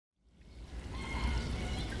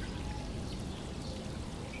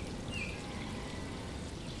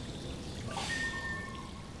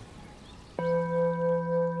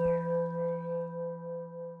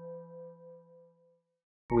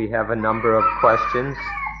We have a number of questions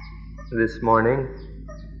this morning.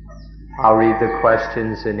 I'll read the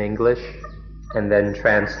questions in English and then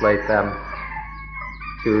translate them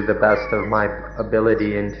to the best of my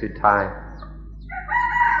ability into Thai.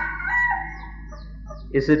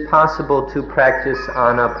 Is it possible to practice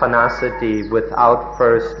anapanasati without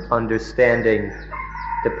first understanding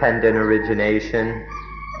dependent origination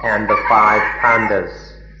and the 5 khandhas?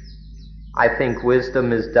 I think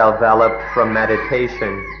wisdom is developed from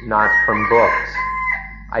meditation, not from books.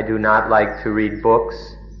 I do not like to read books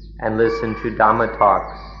and listen to Dhamma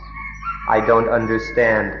talks. I don't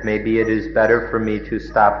understand. Maybe it is better for me to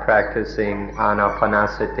stop practicing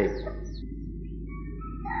anapanasati.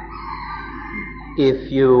 If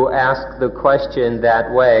you ask the question that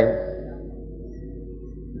way,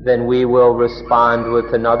 then we will respond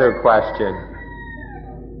with another question.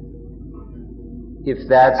 If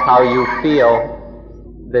that's how you feel,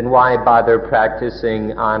 then why bother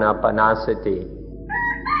practicing anapanasati?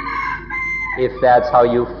 If that's how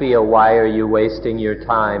you feel, why are you wasting your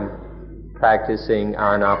time practicing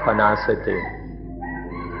anapanasati?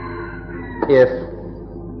 If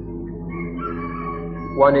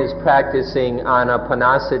one is practicing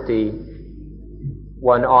anapanasati,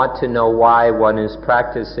 one ought to know why one is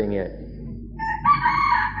practicing it.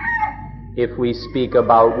 If we speak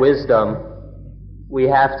about wisdom, we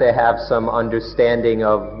have to have some understanding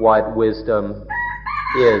of what wisdom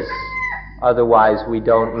is. Otherwise, we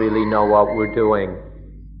don't really know what we're doing.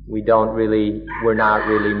 We're not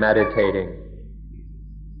really meditating.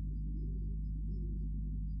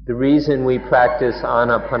 The reason we practice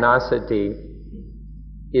anapanasati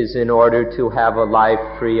is in order to have a life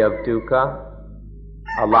free of dukkha,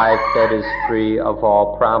 a life that is free of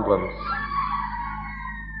all problems.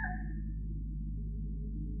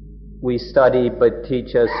 We study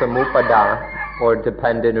paticca samuppada, or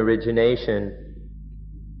dependent origination,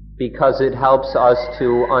 because it helps us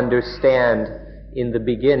to understand in the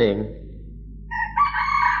beginning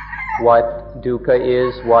what dukkha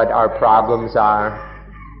is, what our problems are,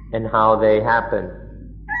 and how they happen.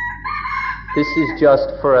 This is just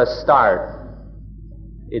for a start.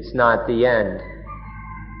 It's not the end.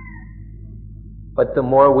 But the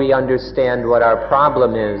more we understand what our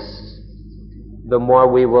problem is, the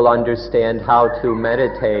more we will understand how to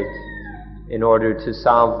meditate in order to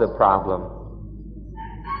solve the problem.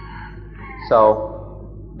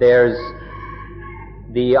 So there's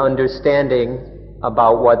the understanding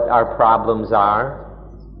about what our problems are,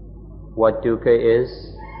 what dukkha is,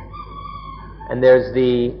 and there's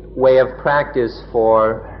the way of practice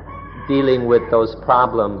for dealing with those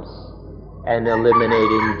problems and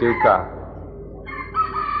eliminating dukkha.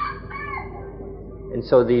 And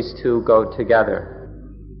so these two go together.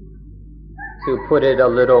 To put it a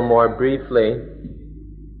little more briefly,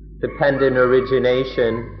 dependent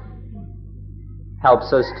origination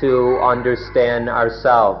helps us to understand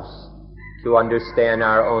ourselves, to understand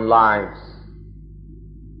our own lives.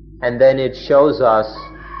 And then it shows us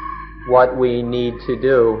what we need to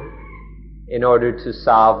do in order to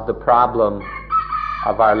solve the problem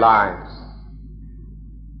of our lives.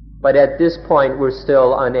 But at this point, we're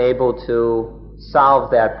still unable to solve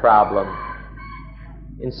that problem.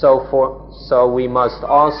 And so we must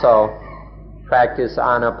also practice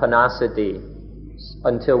anapanasati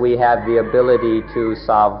until we have the ability to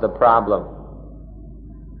solve the problem.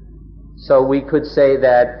 So we could say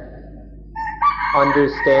that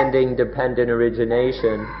understanding dependent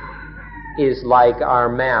origination is like our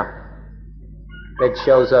map that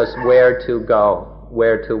shows us where to go,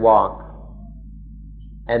 where to walk.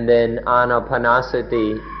 And then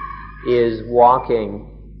anapanasati is walking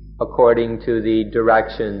according to the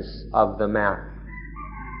directions of the map.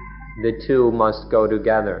 The two must go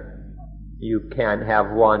together. You can't have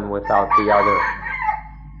one without the other.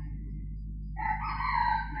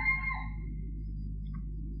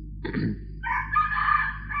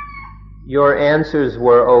 Your answers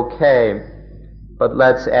were okay, but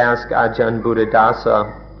let's ask Ajahn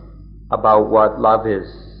Buddhadasa about what love is.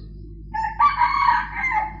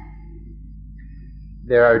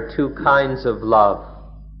 There are 2 kinds of love.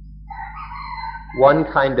 One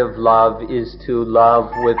kind of love is to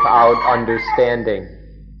love without understanding,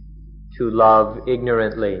 to love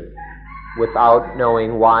ignorantly, without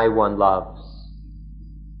knowing why one loves.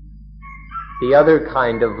 The other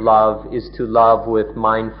kind of love is to love with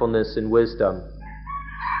mindfulness and wisdom,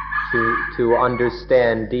 to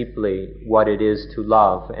understand deeply what it is to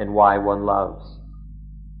love and why one loves.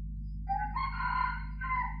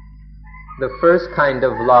 The first kind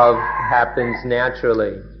of love happens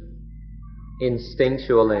naturally,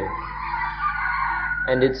 instinctually,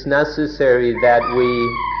 and it's necessary that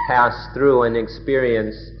we pass through and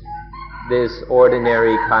experience this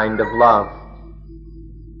ordinary kind of love,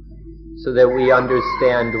 so that we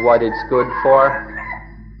understand what it's good for,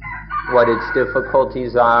 what its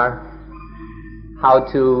difficulties are, how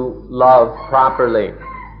to love properly,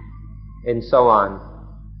 and so on.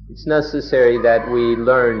 It's necessary that we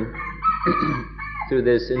learn through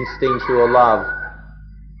this instinctual love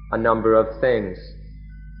a number of things.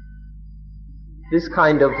 This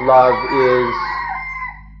kind of love is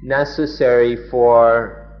necessary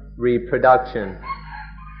for reproduction.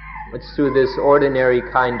 It's through this ordinary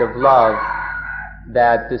kind of love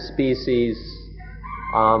that the species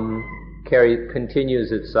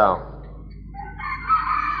continues itself.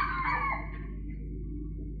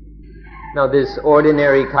 Now, this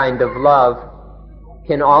ordinary kind of love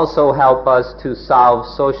can also help us to solve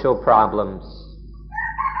social problems.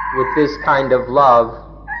 With this kind of love,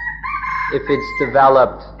 if it's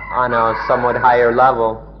developed on a somewhat higher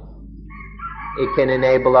level, it can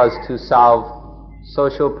enable us to solve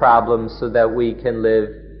social problems so that we can live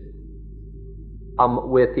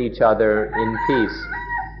with each other in peace.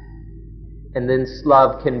 And this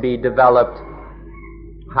love can be developed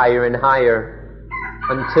higher and higher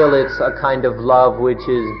until it's a kind of love which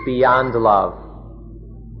is beyond love,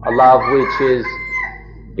 a love which is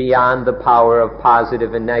beyond the power of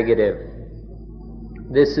positive and negative.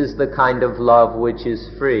 This is the kind of love which is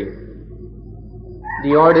free.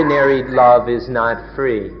 The ordinary love is not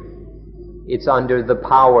free. It's under the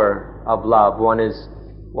power of love. One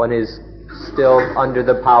is still under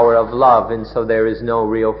the power of love, and so there is no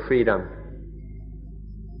real freedom.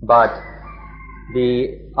 But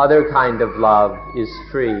the other kind of love is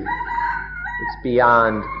free. It's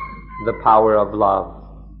beyond the power of love.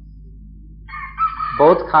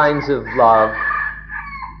 Both kinds of love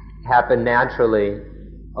happen naturally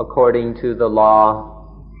according to the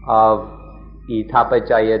law of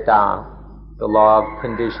itapajayata, the law of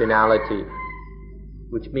conditionality,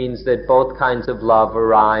 which means that both kinds of love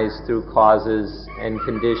arise through causes and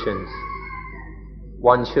conditions.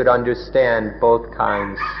 One should understand both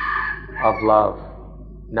kinds of love,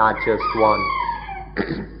 not just one.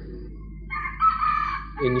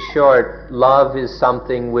 In short, love is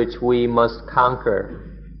something which we must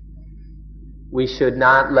conquer. We should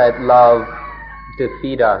not let love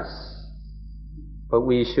defeat us, but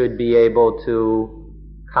we should be able to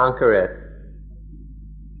conquer it,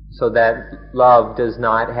 so that love does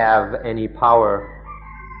not have any power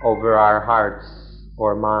over our hearts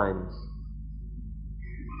or minds.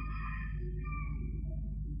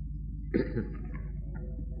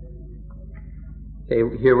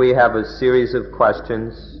 Okay, here we have a series of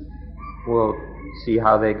questions. We'll see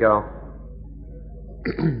how they go.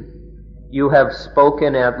 You have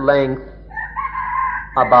spoken at length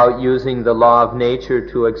about using the law of nature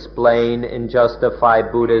to explain and justify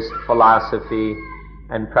Buddhist philosophy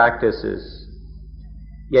and practices.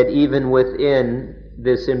 Yet even within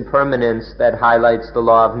this impermanence that highlights the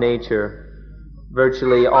law of nature,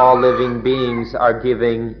 virtually all living beings are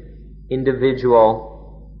giving individual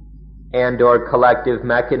and or collective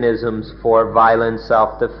mechanisms for violent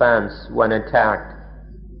self-defense when attacked.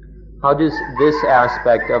 How does this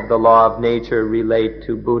aspect of the law of nature relate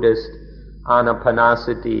to Buddhist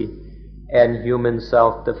anapanasati and human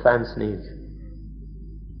self-defense needs?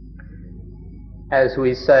 As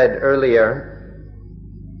we said earlier,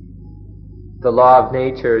 the law of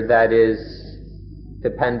nature, that is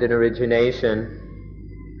dependent origination,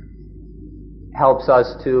 helps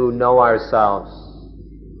us to know ourselves,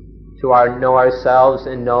 know ourselves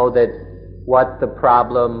and know that what the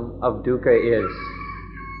problem of dukkha is.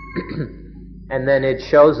 And then it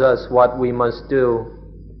shows us what we must do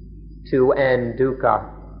to end dukkha.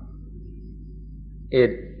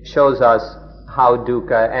 It shows us how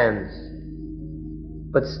dukkha ends.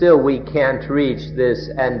 But still we can't reach this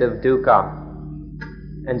end of dukkha.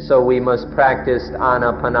 And so we must practice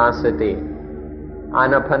anapanasati.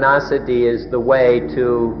 Anapanasati is the way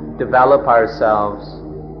to develop ourselves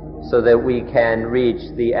so that we can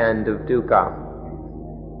reach the end of dukkha.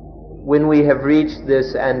 When we have reached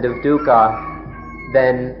this end of dukkha,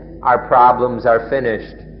 then our problems are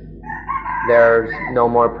finished. There's no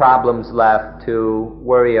more problems left to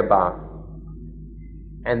worry about.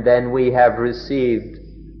 And then we have received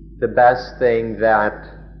the best thing that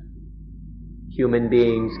human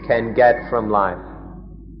beings can get from life.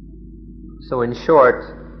 So in short,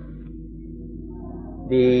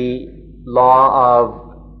 the law of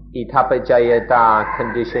itapajayata,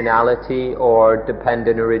 conditionality or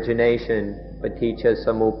dependent origination, paticca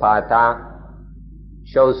samuppada,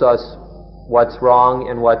 shows us what's wrong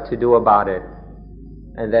and what to do about it.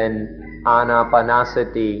 And then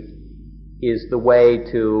anapanasati is the way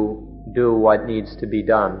to do what needs to be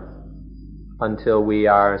done until we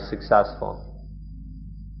are successful.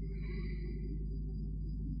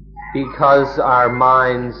 Because our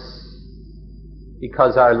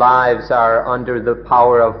lives are under the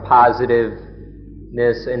power of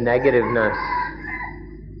positiveness and negativeness,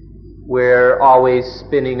 we're always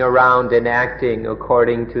spinning around and acting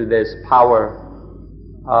according to this power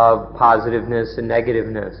of positiveness and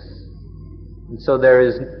negativeness. And so there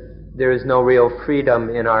is no real freedom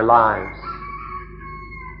in our lives.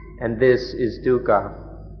 And this is dukkha.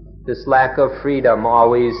 This lack of freedom,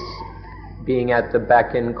 always being at the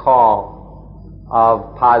beck and call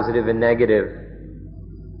of positive and negative,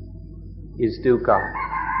 is dukkha.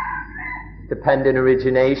 Dependent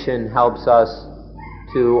origination helps us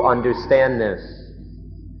to understand this,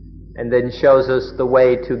 and then shows us the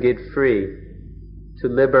way to get free, to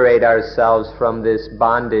liberate ourselves from this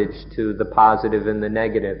bondage to the positive and the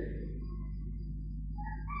negative.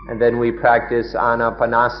 And then we practice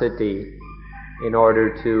anapanasati in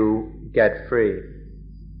order to get free.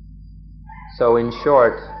 So in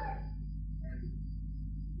short,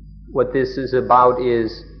 what this is about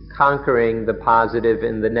is conquering the positive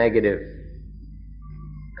and the negative,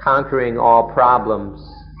 conquering all problems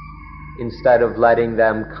instead of letting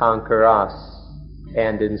them conquer us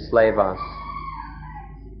and enslave us.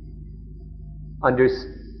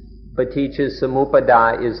 Paticca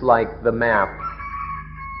Samuppada is like the map,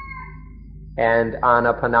 and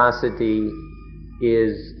anapanasati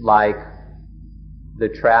is like the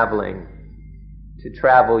traveling. To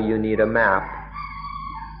travel you need a map,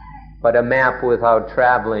 but a map without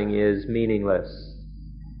traveling is meaningless.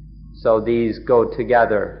 So these go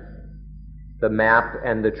together. The map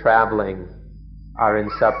and the traveling are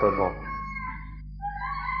inseparable.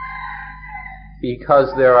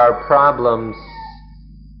 Because there are problems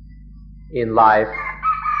in life,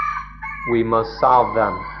 we must solve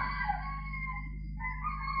them.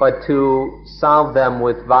 But to solve them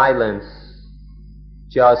with violence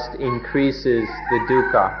just increases the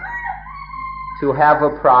dukkha. To have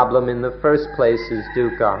a problem in the first place is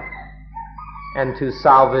dukkha, and to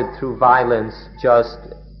solve it through violence just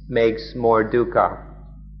makes more dukkha.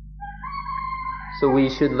 So we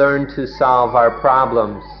should learn to solve our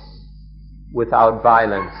problems without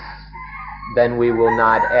violence. Then we will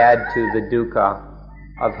not add to the dukkha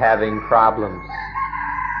of having problems.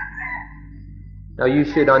 Now you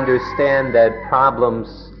should understand that problems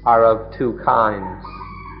are of two kinds.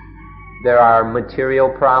 There are material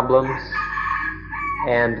problems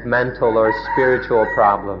and mental or spiritual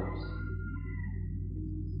problems.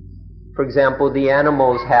 For example, the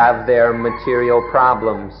animals have their material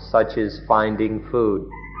problems, such as finding food.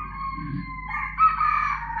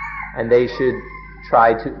 And they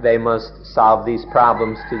must solve these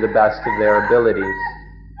problems to the best of their abilities.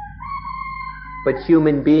 But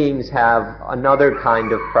human beings have another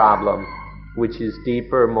kind of problem, which is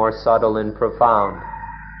deeper, more subtle, and profound.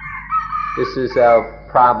 This is a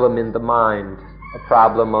problem in the mind, a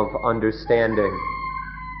problem of understanding.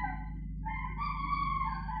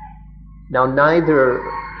 Now, neither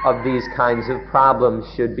of these kinds of problems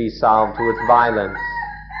should be solved with violence.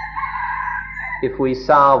 If we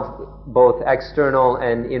solve both external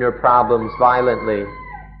and inner problems violently,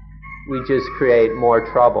 we just create more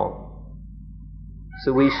trouble.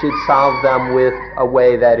 So we should solve them with a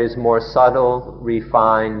way that is more subtle,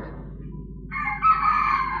 refined,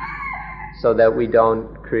 so that we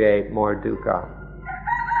don't create more dukkha.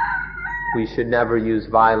 We should never use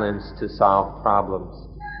violence to solve problems.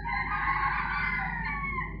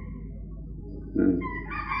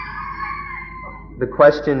 The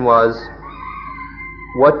question was,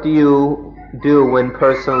 what do you do when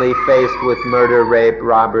personally faced with murder, rape,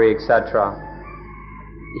 robbery, etc.?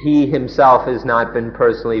 He himself has not been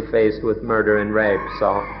personally faced with murder and rape,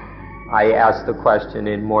 so I asked the question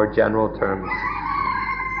in more general terms.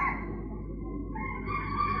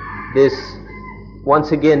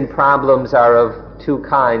 Once again, problems are of two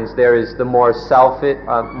kinds. There is the more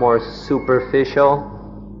more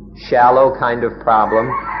superficial, shallow kind of problem,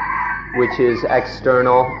 which is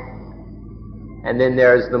external. And then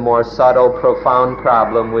there's the more subtle, profound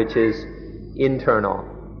problem, which is internal.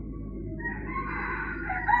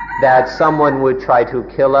 That someone would try to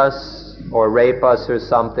kill us or rape us or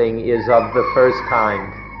something is of the first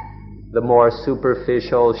kind, the more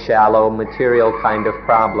superficial, shallow, material kind of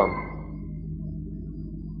problem.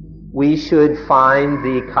 We should find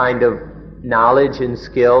the kind of knowledge and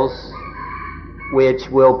skills which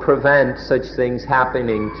will prevent such things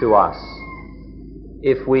happening to us.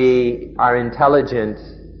 If we are intelligent,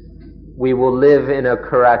 we will live in a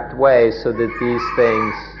correct way so that these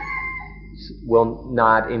things will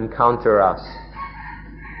not encounter us.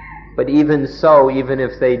 But even so, even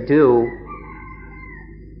if they do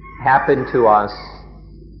happen to us,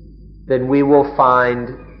 then we will find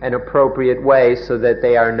an appropriate way so that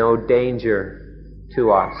they are no danger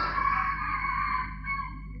to us.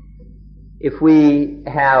 If we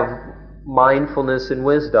have mindfulness and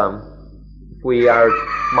wisdom, if we are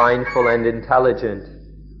mindful and intelligent,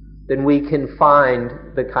 then we can find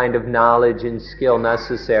the kind of knowledge and skill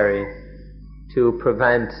necessary to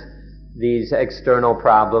prevent these external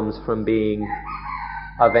problems from being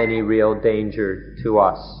of any real danger to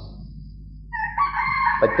us.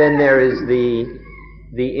 But then there is the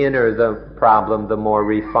inner, the problem, the more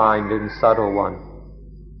refined and subtle one.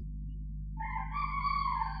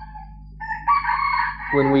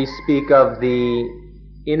 When we speak of the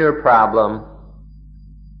inner problem,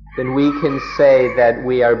 then we can say that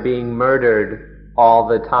we are being murdered all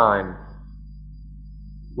the time.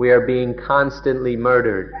 We are being constantly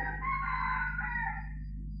murdered.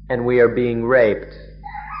 And we are being raped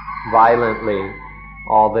violently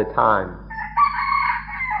all the time.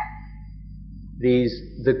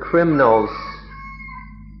 The criminals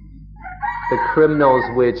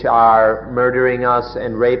which are murdering us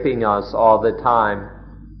and raping us all the time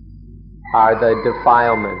are the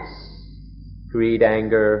defilements, greed,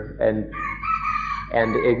 anger,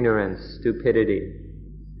 and ignorance, stupidity.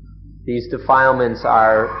 These defilements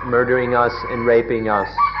are murdering us and raping us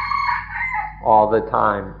all the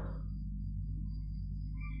time.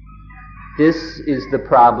 This is the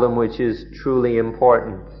problem which is truly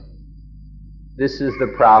important. This is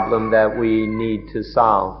the problem that we need to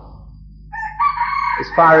solve. As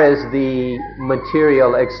far as the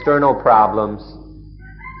material external problems,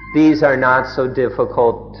 these are not so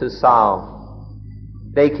difficult to solve.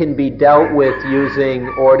 They can be dealt with using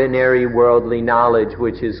ordinary worldly knowledge,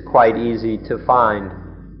 which is quite easy to find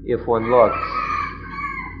if one looks.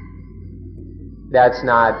 That's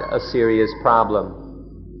not a serious problem.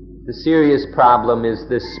 The serious problem is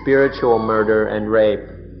this spiritual murder and rape,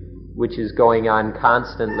 which is going on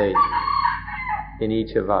constantly in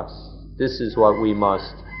each of us. This is what we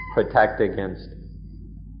must protect against.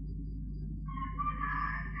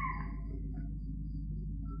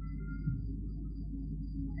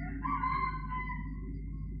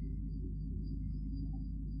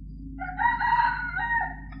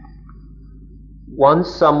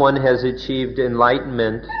 Once someone has achieved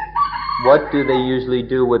enlightenment, what do they usually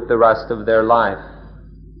do with the rest of their life?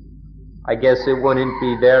 I guess it wouldn't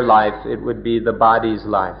be their life, it would be the body's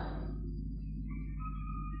life.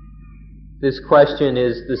 This question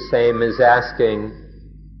is the same as asking,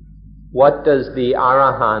 what does the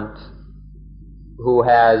Arahant, who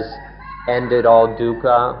has ended all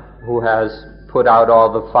dukkha, who has put out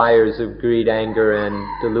all the fires of greed, anger, and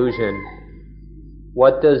delusion,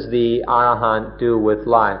 what does the Arahant do with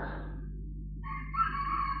life?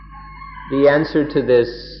 The answer to this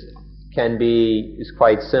is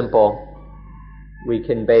quite simple. We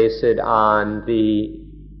can base it on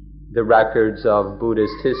the records of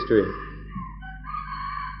Buddhist history.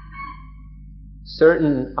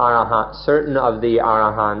 Certain of the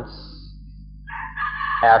Arahants,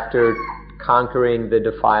 after conquering the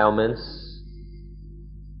defilements,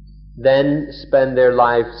 then spend their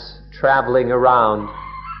lives traveling around,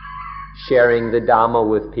 sharing the Dhamma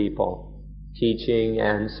with people, teaching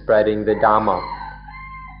and spreading the Dhamma,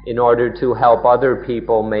 in order to help other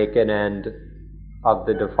people make an end of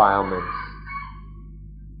the defilements.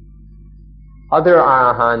 Other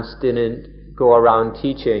Arahants didn't go around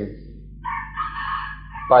teaching,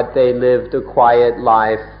 but they lived a quiet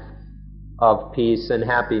life of peace and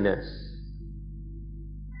happiness.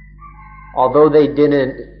 Although they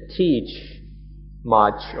didn't teach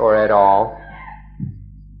much or at all,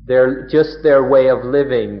 their way of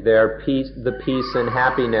living, the peace and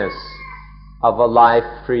happiness of a life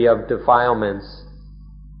free of defilements,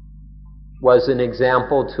 was an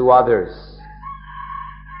example to others.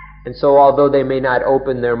 And so although they may not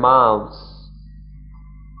open their mouths,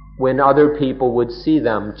 when other people would see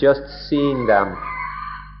them, just seeing them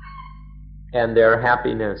and their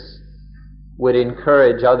happiness would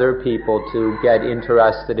encourage other people to get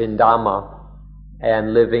interested in Dhamma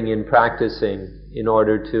and living and practicing in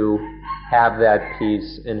order to have that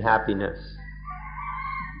peace and happiness.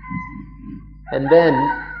 And then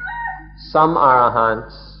some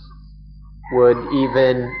Arahants would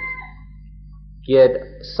even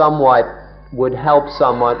would help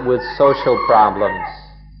somewhat with social problems,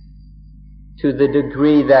 to the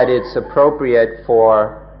degree that it's appropriate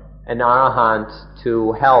for an Arahant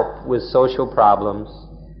to help with social problems,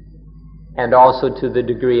 and also to the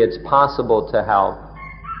degree it's possible to help.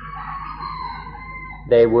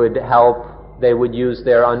 They would help they would use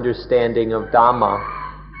their understanding of Dhamma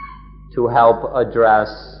to help address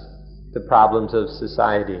the problems of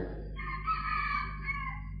society.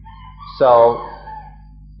 So,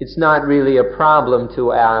 it's not really a problem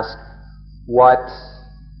to ask, what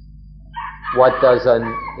does an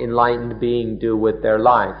enlightened being do with their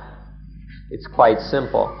life? It's quite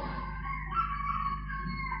simple.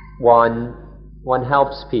 One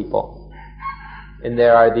helps people. And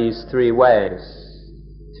there are these three ways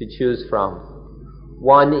to choose from.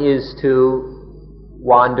 One is to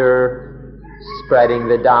wander spreading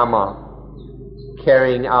the Dhamma,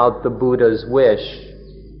 carrying out the Buddha's wish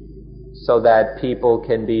so that people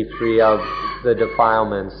can be free of the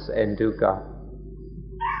defilements and dukkha.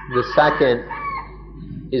 The second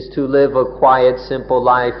is to live a quiet, simple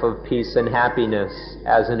life of peace and happiness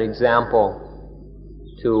as an example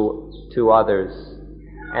to others.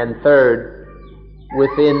 And third,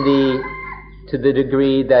 to the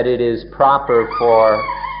degree that it is proper for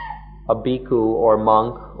a bhikkhu or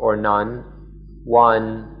monk or nun,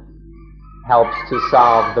 one helps to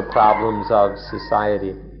solve the problems of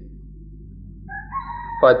society.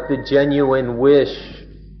 But the genuine wish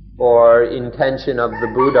or intention of the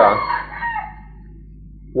Buddha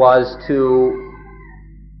was to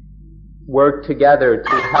work together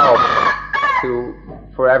to help,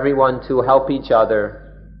 for everyone to help each other,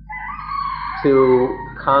 to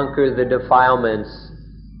conquer the defilements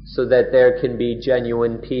so that there can be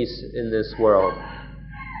genuine peace in this world.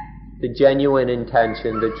 The genuine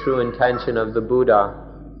intention, the true intention of the Buddha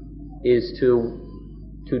is to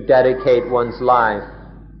dedicate one's life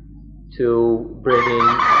to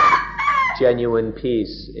bringing genuine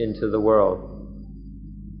peace into the world.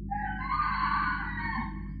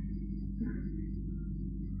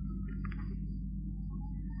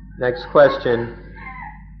 Next question.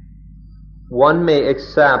 One may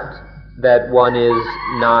accept that one is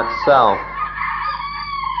not self,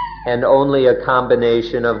 and only a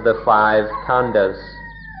combination of the five khandhas.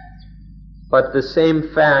 But the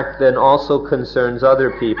same fact then also concerns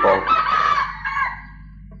other people.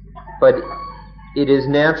 But it is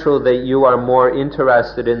natural that you are more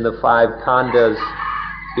interested in the five khandhas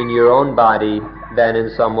in your own body than in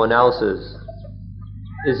someone else's.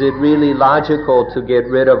 Is it really logical to get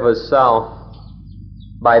rid of a self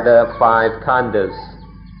by the five khandhas?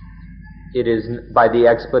 It is by the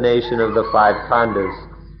explanation of the five khandhas.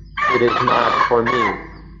 It is not for me.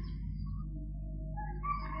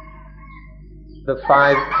 The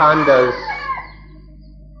five khandhas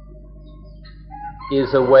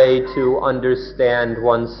is a way to understand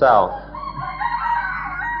oneself.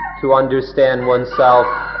 To understand oneself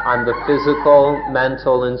on the physical,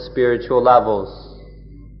 mental, and spiritual levels.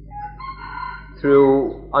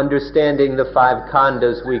 Through understanding the five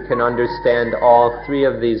khandhas, we can understand all three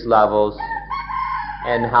of these levels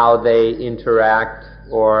and how they interact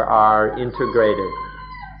or are integrated.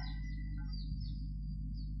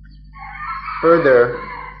 Further,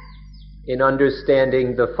 in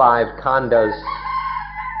understanding the five khandhas,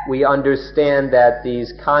 we understand that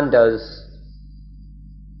these khandhas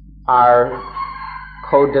are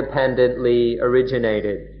codependently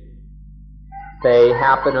originated. They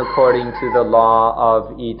happen according to the law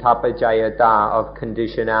of itappajayata, of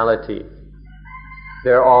conditionality.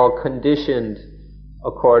 They're all conditioned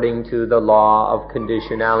according to the law of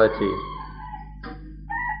conditionality,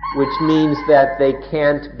 which means that they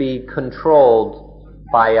can't be controlled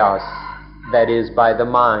by us, that is, by the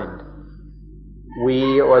mind.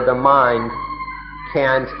 We or the mind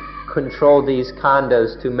can't control these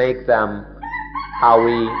khandhas to make them how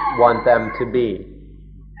we want them to be.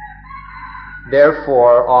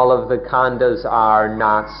 Therefore, all of the khandhas are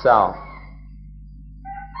not self,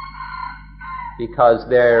 because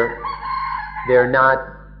they're not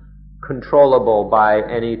controllable by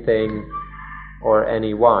anything or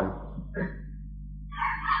anyone.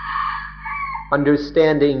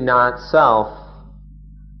 Understanding not self,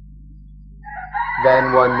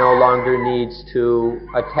 then one no longer needs to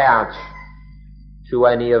attach to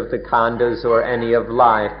any of the khandhas or any of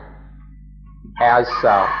life as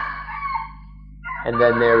self. And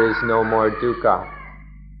then there is no more dukkha.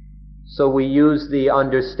 So we use the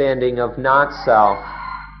understanding of not self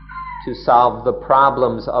to solve the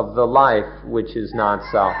problems of the life which is not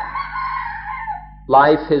self.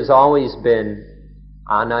 Life has always been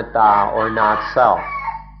anatta, or not self.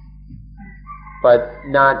 But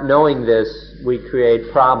not knowing this, we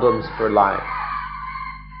create problems for life.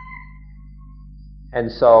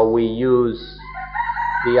 And so we use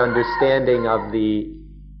the understanding of the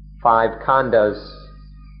five khandhas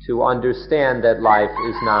to understand that life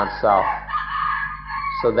is not self,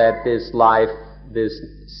 so that this life, this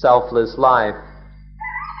selfless life,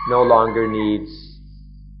 no longer needs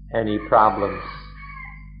any problems.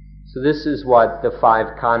 So this is what the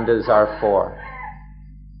 5 khandhas are for.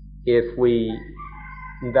 If we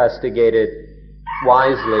investigate it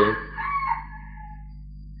wisely,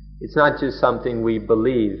 it's not just something we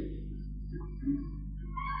believe,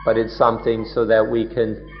 but it's something so that we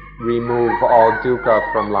can remove all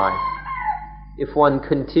dukkha from life. If one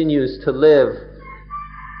continues to live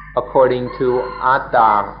according to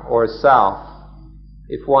atta or self,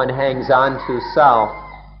 if one hangs on to self,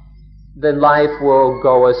 then life will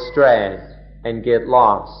go astray and get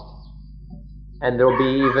lost. And there will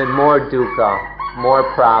be even more dukkha,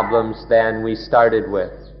 more problems than we started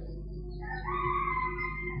with.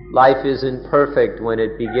 Life isn't perfect when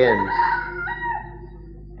it begins,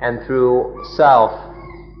 and through self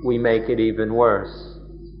we make it even worse.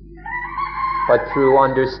 But through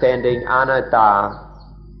understanding anatta,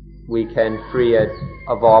 we can free it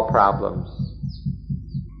of all problems.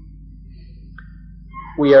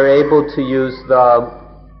 We are able to use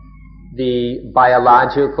the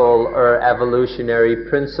biological or evolutionary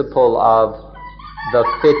principle of the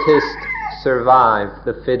fittest survive,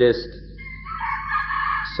 the fittest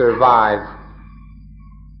survive.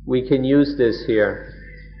 We can use this here.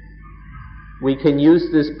 We can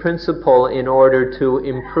use this principle in order to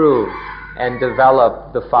improve and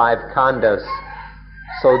develop the 5 khandhas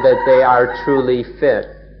so that they are truly fit,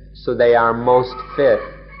 so they are most fit,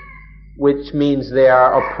 which means they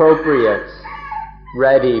are appropriate,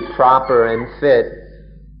 ready, proper, and fit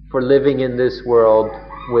for living in this world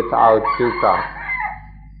without dukkha.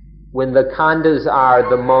 When the khandhas are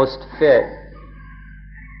the most fit,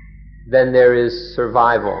 then there is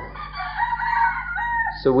survival.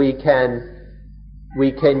 So we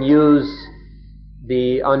can use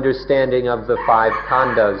the understanding of the 5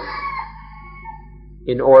 khandhas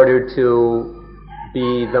in order to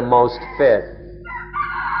be the most fit,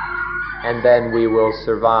 and then we will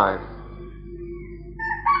survive.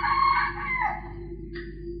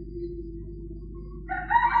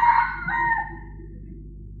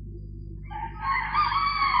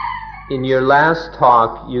 In your last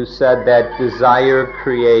talk, you said that desire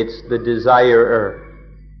creates the desirer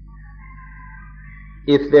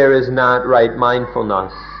if there is not right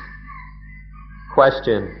mindfulness.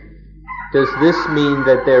 Question: does this mean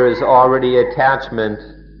that there is already attachment,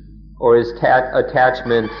 or is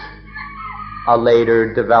attachment a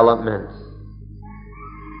later development?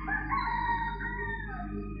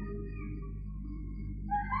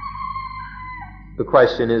 The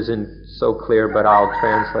question isn't so clear, but I'll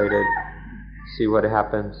translate it, see what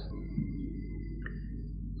happens.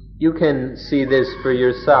 You can see this for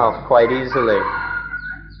yourself quite easily.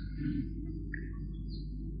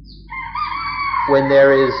 When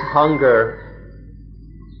there is hunger,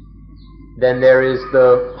 then there is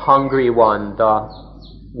the hungry one, the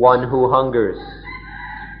one who hungers.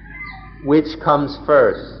 Which comes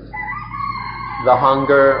first, the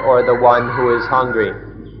hunger or the one who is hungry?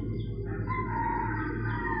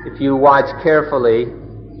 If you watch carefully,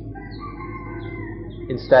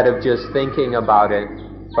 instead of just thinking about it,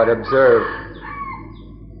 but observe,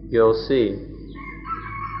 you'll see.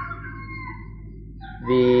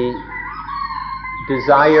 The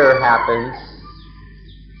desire happens,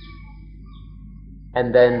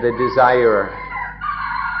 and then the desirer.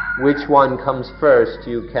 Which one comes first,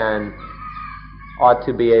 you ought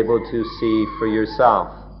to be able to see for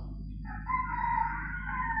yourself.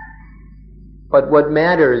 But what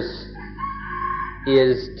matters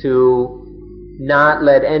is to not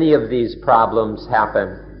let any of these problems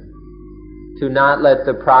happen. To not let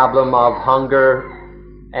the problem of hunger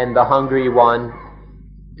and the hungry one,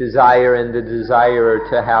 desire and the desirer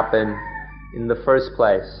to happen in the first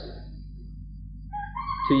place.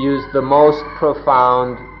 To use the most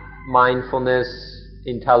profound mindfulness,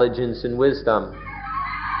 intelligence, and wisdom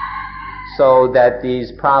so that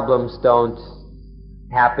these problems don't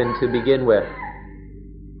happen to begin with.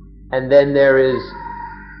 And then there is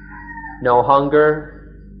no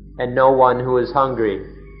hunger and no one who is hungry.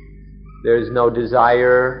 There is no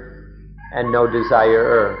desire and no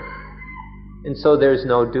desirer. And so there's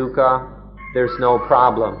no dukkha, there's no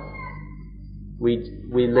problem. We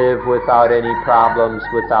live without any problems,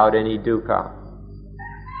 without any dukkha.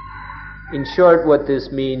 In short, what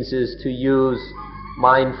this means is to use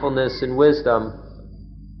mindfulness and wisdom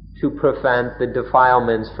to prevent the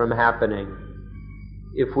defilements from happening.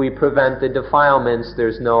 If we prevent the defilements,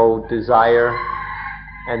 there's no desire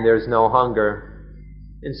and there's no hunger.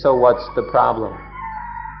 And so what's the problem?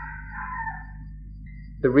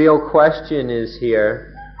 The real question is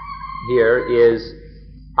here is,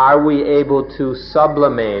 are we able to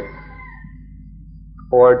sublimate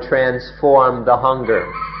or transform the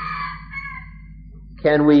hunger?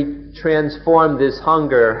 Can we transform this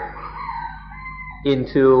hunger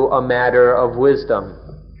into a matter of wisdom?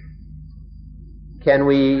 Can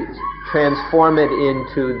we transform it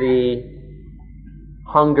into the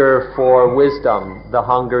hunger for wisdom, the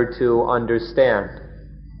hunger to understand?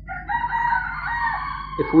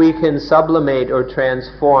 If we can sublimate or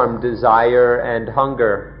transform desire and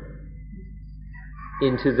hunger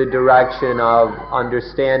into the direction of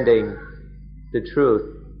understanding the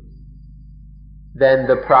truth, then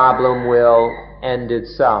the problem will end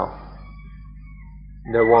itself.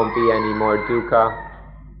 There won't be any more dukkha,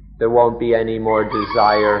 there won't be any more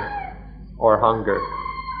desire or hunger.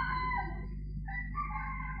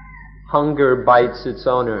 Hunger bites its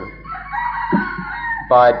owner,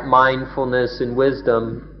 but mindfulness and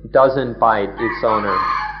wisdom doesn't bite its owner.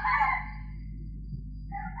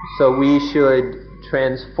 So we should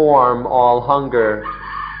transform all hunger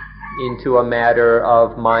into a matter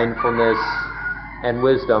of mindfulness and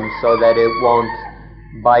wisdom so that it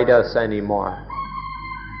won't bite us anymore.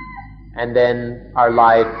 And then our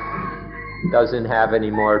life doesn't have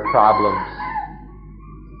any more problems.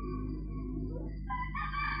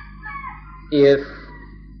 If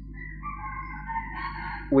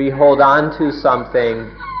we hold on to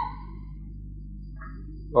something,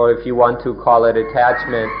 or if you want to call it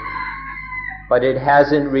attachment, but it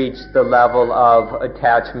hasn't reached the level of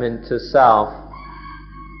attachment to self,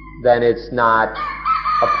 then it's not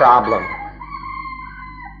a problem.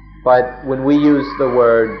 But when we use the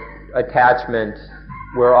word attachment,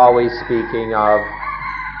 we're always speaking of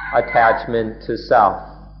attachment to self,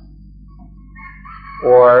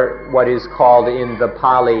 or what is called in the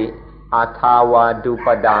Pali Attava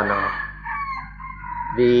Dupadana,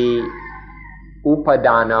 the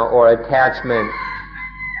upadana or attachment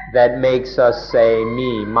that makes us say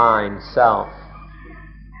me, mine, self,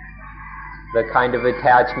 the kind of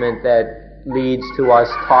attachment that leads to us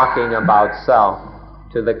talking about self,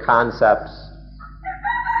 to the concepts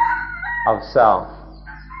of self.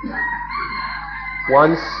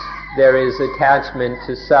 Once there is attachment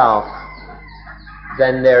to self,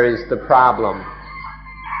 then there is the problem.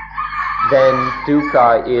 Then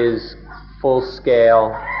dukkha is full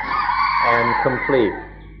scale and complete.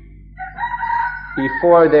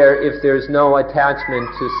 If there's no attachment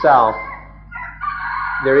to self,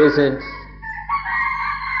 there isn't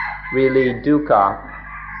really dukkha,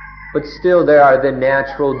 but still there are the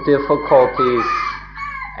natural difficulties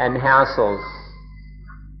and hassles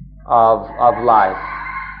of life,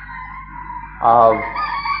 of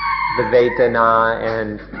the vedana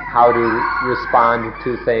and how to respond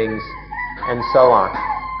to things and so on.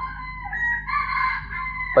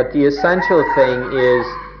 But the essential thing is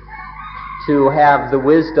to have the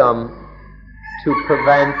wisdom to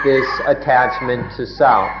prevent this attachment to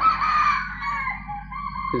self,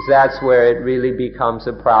 because that's where it really becomes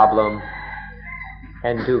a problem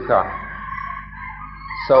and dukkha.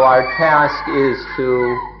 So our task is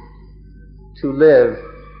to live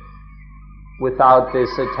without this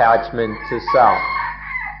attachment to self.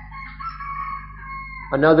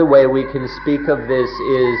 Another way we can speak of this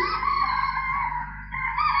is,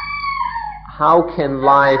 how can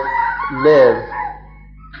life live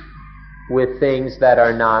with things that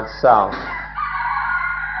are not self?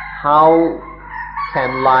 How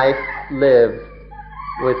can life live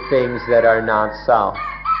with things that are not self?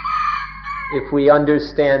 If we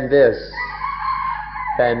understand this,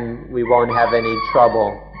 then we won't have any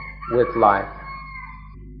trouble with life.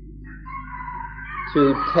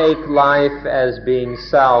 To take life as being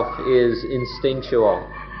self is instinctual.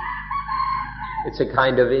 It's a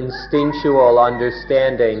kind of instinctual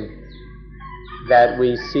understanding that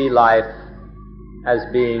we see life as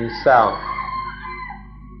being self.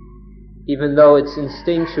 Even though it's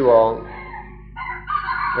instinctual,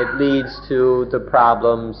 it leads to the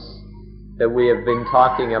problems that we have been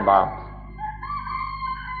talking about.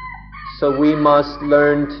 So we must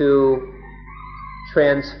learn to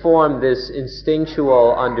transform this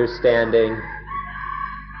instinctual understanding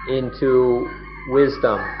into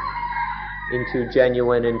wisdom, into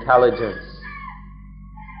genuine intelligence.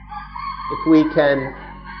 If we can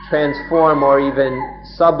transform or even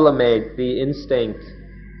sublimate the instinct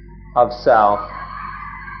of self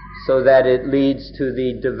so that it leads to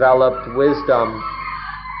the developed wisdom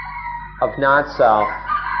of not self,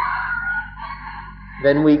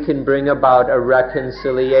 then we can bring about a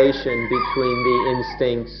reconciliation between the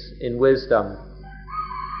instincts in wisdom.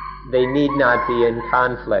 They need not be in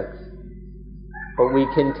conflict, but we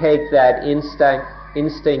can take that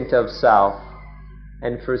instinct of self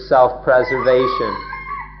and for self-preservation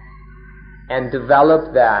and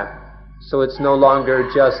develop that so it's no longer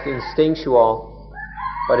just instinctual,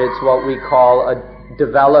 but it's what we call a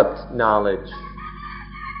developed knowledge,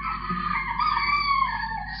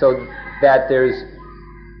 so that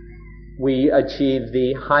we achieve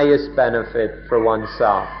the highest benefit for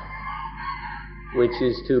oneself, which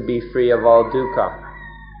is to be free of all dukkha,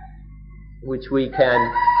 which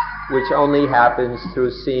only happens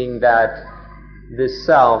through seeing that this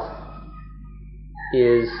self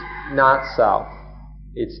is not self.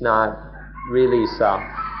 It's not really self.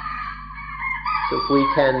 So if we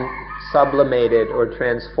can sublimate it or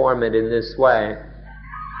transform it in this way,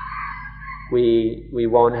 we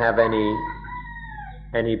won't have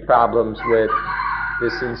any problems with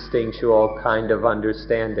this instinctual kind of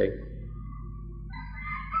understanding.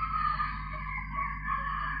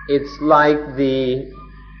 It's like the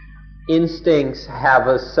instincts have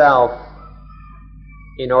a self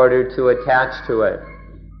in order to attach to it.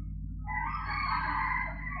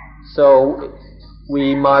 So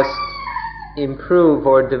we must improve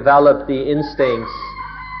or develop the instincts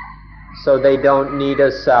so they don't need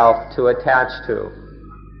a self to attach to,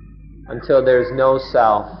 until there's no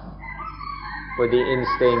self for the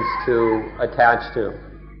instincts to attach to.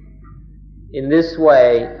 In this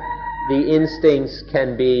way, the instincts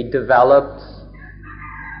can be developed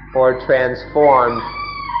or transformed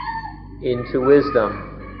into wisdom,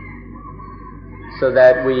 so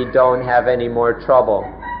that we don't have any more trouble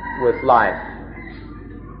with life.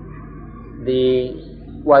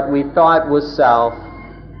 What we thought was self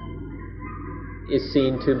is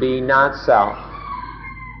seen to be not self,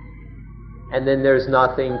 and then there's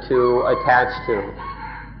nothing to attach to.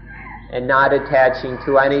 And not attaching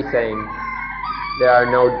to anything, there are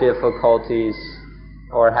no difficulties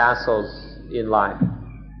or hassles in life.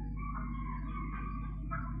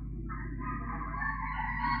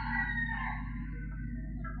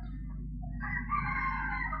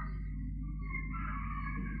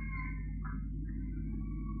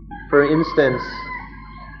 For instance,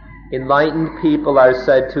 enlightened people are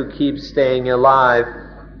said to keep staying alive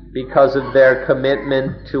because of their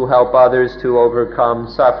commitment to help others to overcome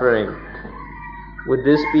suffering. Would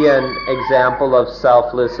this be an example of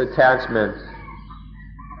selfless attachment?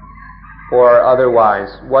 Or otherwise,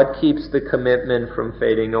 what keeps the commitment from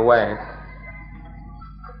fading away?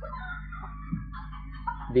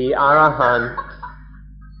 The Arahant,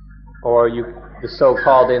 or the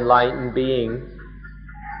so-called enlightened being,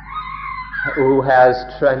 who has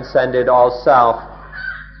transcended all self,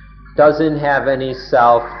 doesn't have any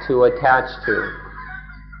self to attach to.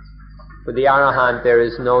 For the Arahant, there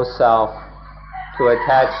is no self to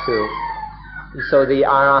attach to. And so the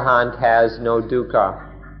Arahant has no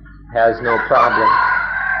dukkha, has no problem.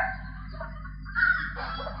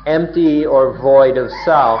 Empty or void of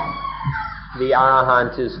self, the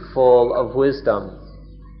Arahant is full of wisdom.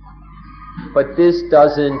 But this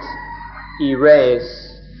doesn't erase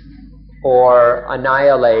or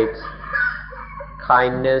annihilate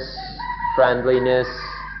kindness, friendliness,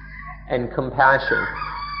 and compassion.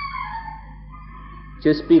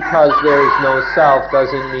 Just because there is no self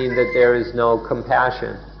doesn't mean that there is no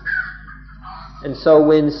compassion. And so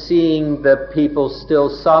when seeing the people still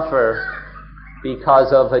suffer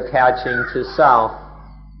because of attaching to self,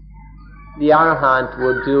 the Arahant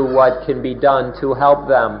will do what can be done to help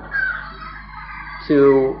them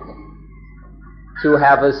to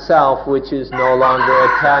have a self which is no longer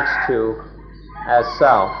attached to as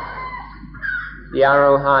self. The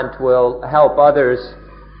Arahant will help others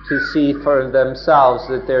to see for themselves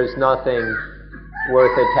that there's nothing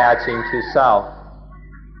worth attaching to self,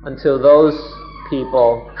 until those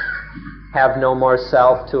people have no more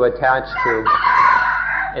self to attach to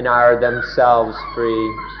and are themselves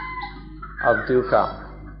free of dukkha.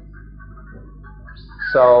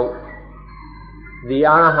 So the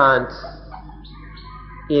Arahant,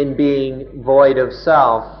 in being void of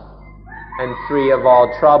self and free of all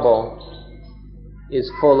trouble, is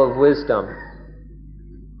full of wisdom.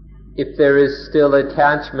 If there is still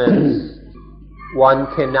attachment, one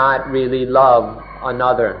cannot really love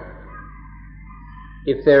another.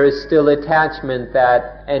 If there is still attachment,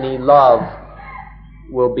 that any love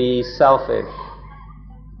will be selfish.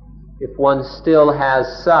 If one still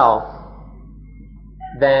has self,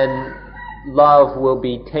 then love will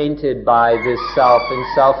be tainted by this self and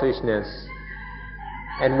selfishness,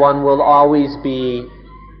 and one will always be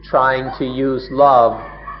trying to use love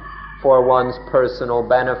for one's personal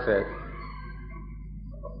benefit.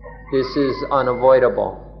 This is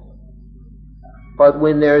unavoidable. But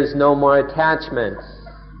when there is no more attachment,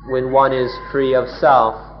 when one is free of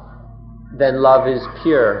self, then love is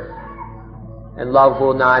pure, and love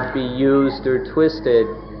will not be used or twisted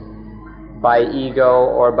by ego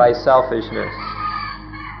or by selfishness.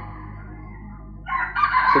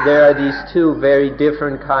 So there are these two very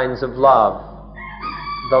different kinds of love.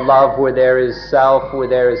 The love where there is self, where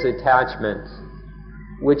there is attachment,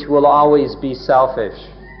 which will always be selfish.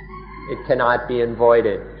 It cannot be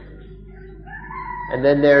avoided. And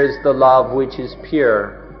then there is the love which is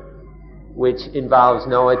pure, which involves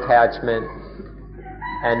no attachment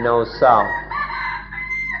and no self.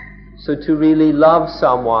 So to really love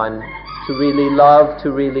someone, to really love,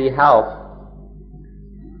 to really help,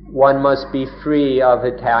 one must be free of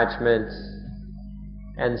attachment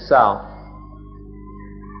and self.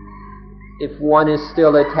 If one is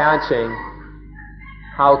still attaching,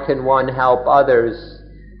 how can one help others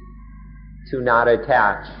to not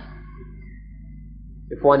attach?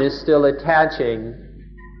 If one is still attaching,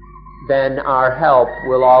 then our help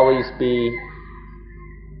will always be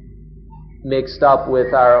mixed up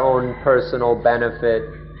with our own personal benefit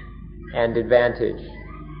and advantage.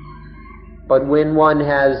 But when one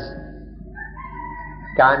has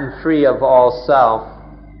gotten free of all self,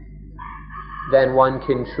 then one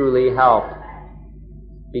can truly help,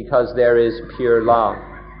 because there is pure love.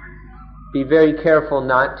 Be very careful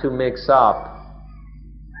not to mix up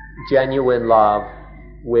genuine love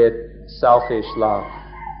with selfish love,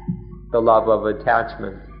 the love of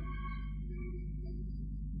attachment.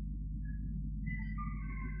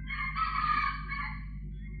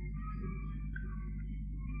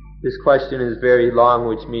 This question is very long,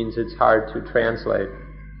 which means it's hard to translate,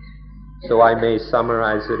 so I may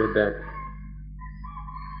summarize it a bit.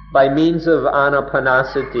 By means of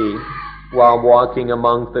anapanasati, while walking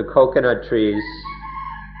among the coconut trees,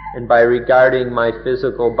 and by regarding my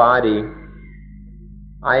physical body,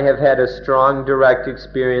 I have had a strong direct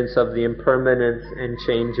experience of the impermanence and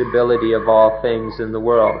changeability of all things in the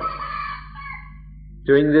world.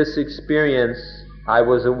 During this experience, I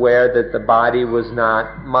was aware that the body was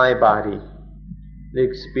not my body. The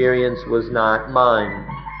experience was not mine.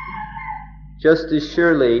 Just as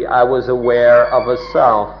surely I was aware of a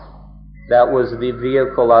self that was the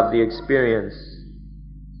vehicle of the experience.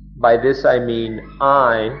 By this I mean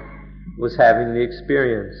I was having the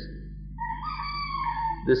experience.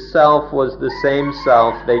 The self was the same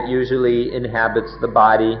self that usually inhabits the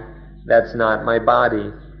body that's not my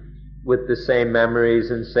body, with the same memories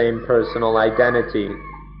and same personal identity.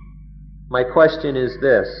 My question is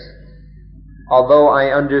this: although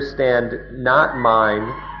I understand not mine,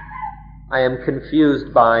 I am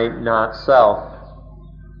confused by not self.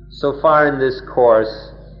 So far in this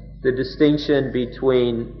course, the distinction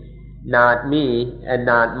between not me and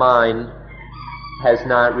not mine has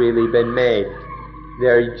not really been made.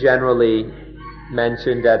 They're generally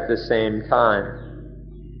mentioned at the same time.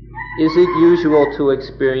 Is it usual to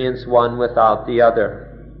experience one without the other?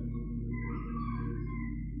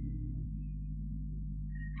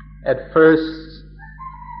 At first,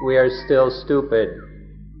 we are still stupid.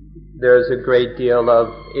 There's a great deal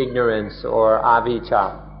of ignorance or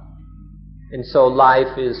avijja. And so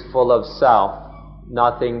life is full of self,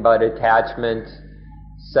 nothing but attachment,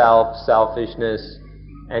 self, selfishness,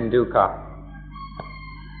 and dukkha.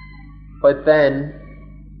 But then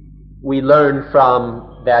we learn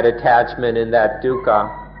from that attachment and that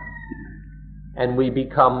dukkha, and we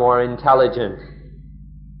become more intelligent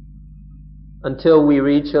until we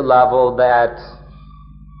reach a level that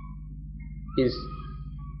is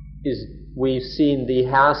we've seen the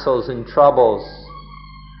hassles and troubles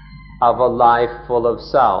of a life full of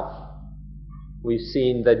self. We've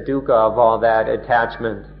seen the dukkha of all that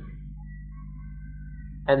attachment.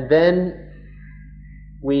 And then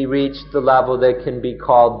we reach the level that can be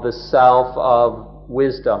called the self of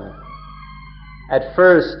wisdom. At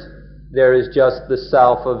first, there is just the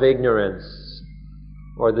self of ignorance,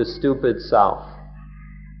 or the stupid self.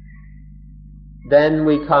 Then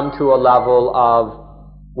we come to a level of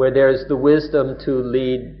where there's the wisdom to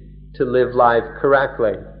live life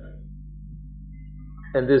correctly.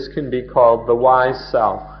 And this can be called the wise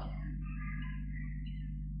self.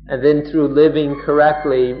 And then through living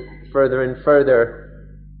correctly, further and further,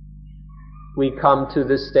 we come to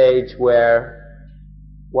the stage where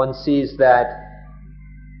one sees that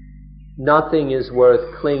nothing is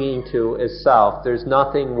worth clinging to as self. There's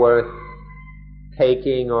nothing worth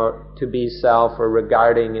taking or to be self or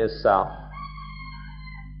regarding as self.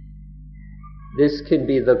 This can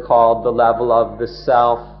be called the level of the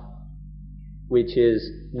self which is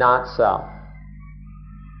not self.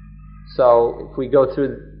 So if we go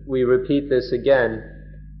through, we repeat this again.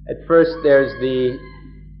 At first there's the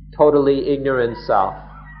totally ignorant self,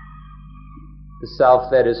 the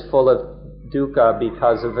self that is full of dukkha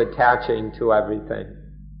because of attaching to everything.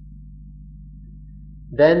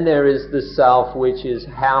 Then there is the self which is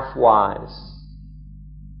half wise,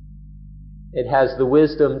 it has the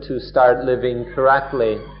wisdom to start living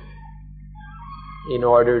correctly in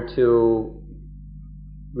order to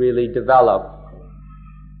really develop.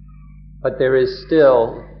 But there is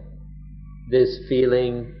still this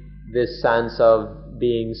feeling, this sense of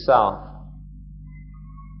being self.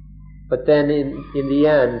 But then in the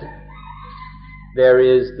end, there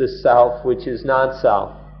is the self which is not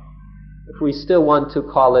self. If we still want to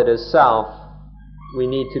call it a self, we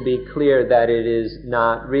need to be clear that it is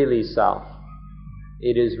not really self.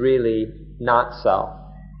 It is really not self.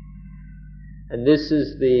 And this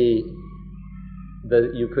is the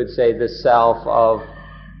you could say, the self of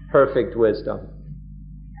perfect wisdom.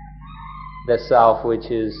 The self which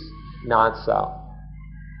is not self.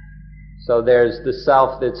 So there's the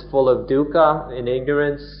self that's full of dukkha and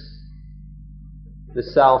ignorance, the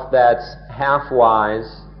self that's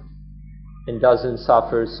half-wise and doesn't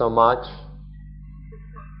suffer so much,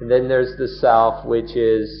 and then there's the self which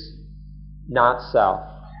is not self,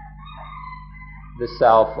 the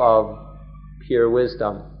self of pure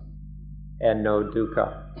wisdom and no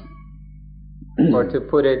dukkha. Or to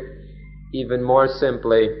put it even more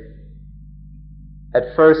simply,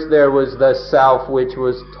 at first there was the self which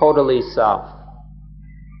was totally self,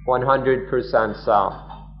 100% self.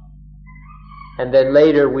 And then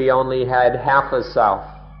later we only had half a self.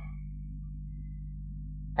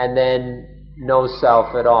 And then no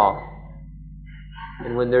self at all.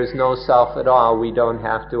 And when there's no self at all, we don't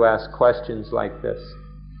have to ask questions like this.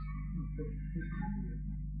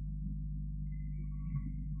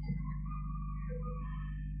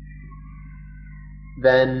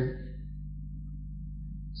 Then,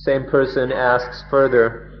 same person asks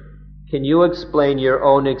further, can you explain your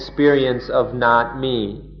own experience of not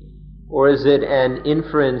me? Or is it an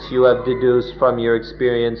inference you have deduced from your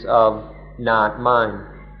experience of not mine?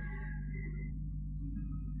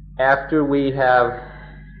 After we have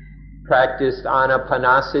practiced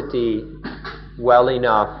anapanasati well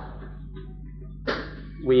enough,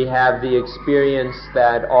 we have the experience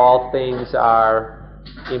that all things are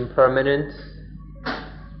impermanent,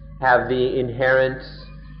 have the inherent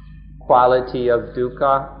quality of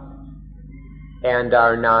dukkha, and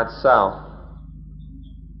are not self.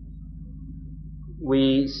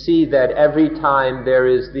 We see that every time there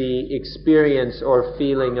is the experience or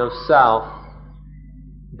feeling of self,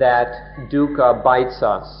 that dukkha bites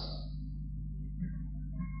us.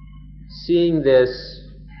 Seeing this,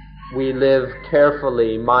 we live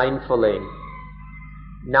carefully, mindfully,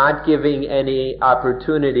 not giving any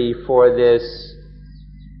opportunity for this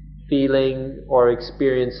feeling or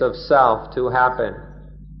experience of self to happen,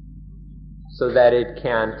 so that it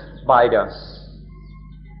can't bite us.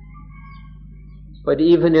 But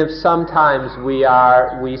even if sometimes we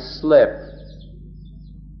slip,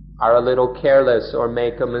 are a little careless or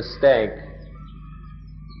make a mistake,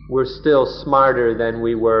 we're still smarter than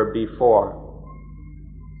we were before.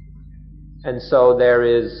 And so there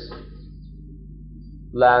is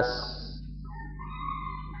less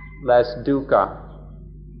dukkha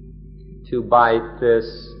to bite this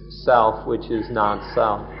self which is not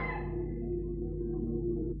self.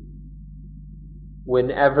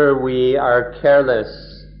 Whenever we are careless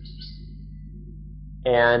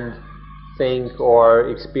and think or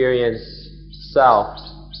experience self,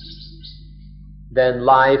 then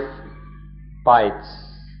life bites.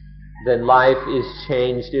 Then life is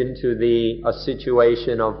changed into a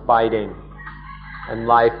situation of biting, and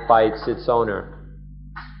life bites its owner.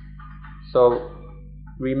 So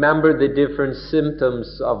remember the different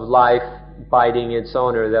symptoms of life biting its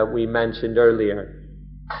owner that we mentioned earlier.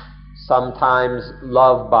 Sometimes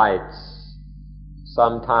love bites,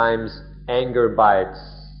 sometimes anger bites,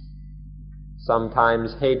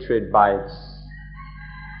 sometimes hatred bites,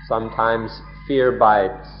 sometimes fear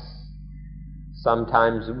bites,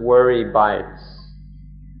 sometimes worry bites,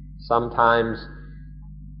 sometimes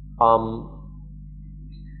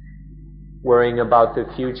worrying about the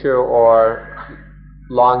future or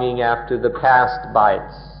longing after the past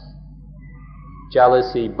bites,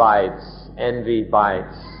 jealousy bites, envy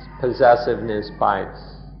bites, possessiveness bites.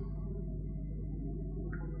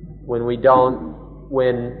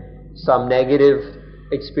 When some negative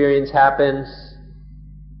experience happens,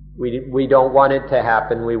 we don't want it to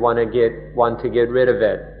happen. We want to get rid of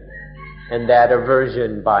it, and that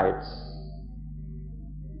aversion bites.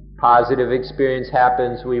 Positive experience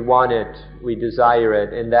happens, we want it, we desire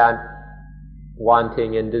it, and that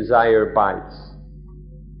wanting and desire bites.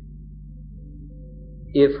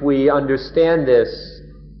 If we understand this,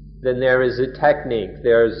 then there is a technique,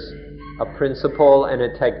 there's a principle and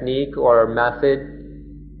a technique or a method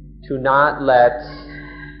to not let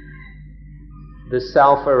the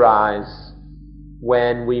self arise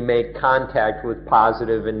when we make contact with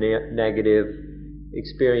positive and negative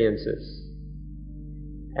experiences.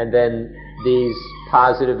 And then these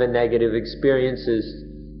positive and negative experiences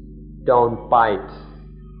don't bite,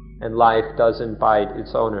 and life doesn't bite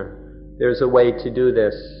its owner. There's a way to do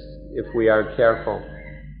this if we are careful.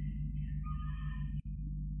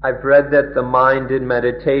 I've read that the mind in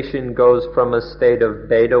meditation goes from a state of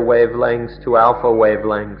beta wavelengths to alpha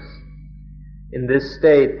wavelengths. In this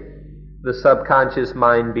state, the subconscious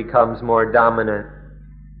mind becomes more dominant.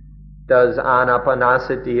 Does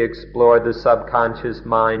anapanasati explore the subconscious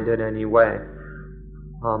mind in any way?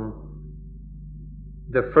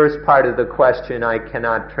 The first part of the question I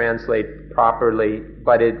cannot translate properly,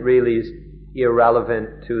 but it really is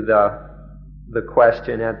irrelevant to the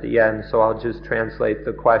question at the end, so I'll just translate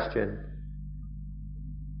the question.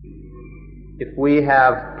 If we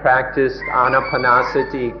have practiced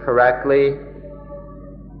anapanasati correctly,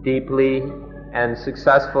 deeply, and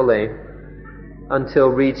successfully, until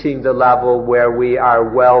reaching the level where we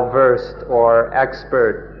are well versed or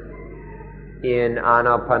expert in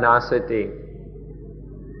anapanasati,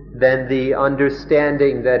 then the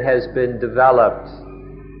understanding that has been developed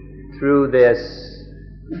through this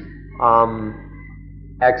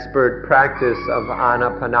expert practice of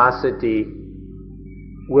anapanasati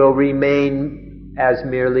will remain as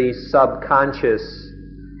merely subconscious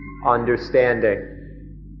understanding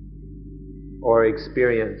or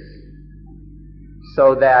experience,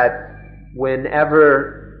 so that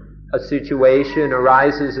whenever a situation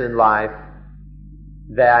arises in life,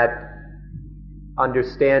 that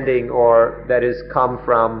understanding or that has come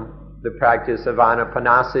from the practice of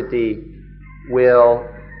anapanasati will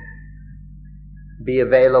be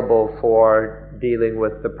available for dealing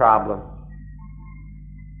with the problem.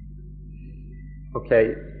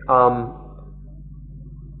 Okay,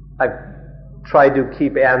 I've tried to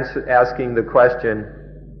keep asking the question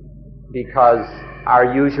because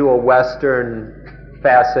our usual Western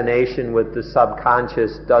fascination with the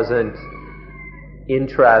subconscious doesn't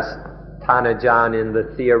interest Tanajan in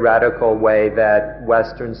the theoretical way that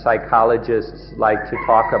Western psychologists like to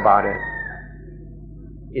talk about it.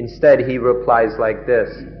 Instead, he replies like this: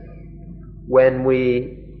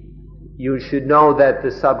 you should know that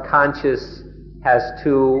the subconscious has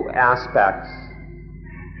two aspects,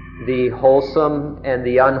 the wholesome and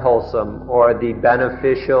the unwholesome, or the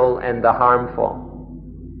beneficial and the harmful.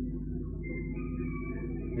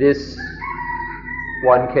 This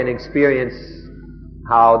one can experience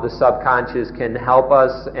how the subconscious can help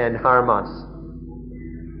us and harm us.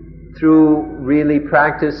 Through really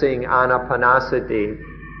practicing anapanasati,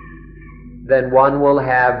 then one will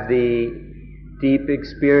have the deep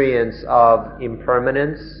experience of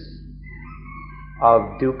impermanence, of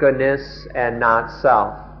dukkha-ness and not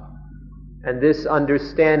self. And this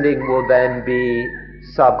understanding will then be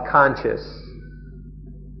subconscious,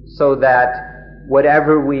 so that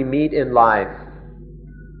whatever we meet in life,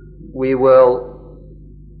 we will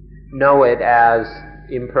know it as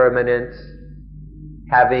impermanent,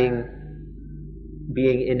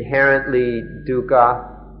 being inherently dukkha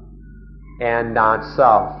and not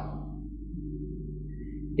self.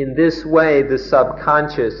 In this way, this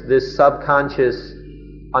subconscious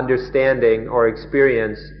understanding or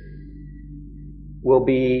experience will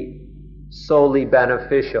be solely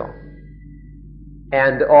beneficial,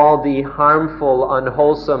 and all the harmful,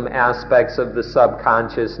 unwholesome aspects of the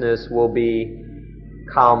subconsciousness will be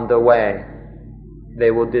calmed away.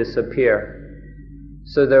 They will disappear.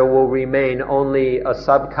 So there will remain only a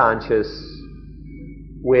subconscious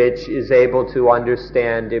which is able to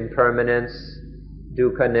understand impermanence,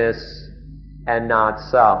 dukkha-ness, and not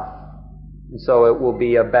self. And so it will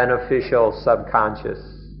be a beneficial subconscious.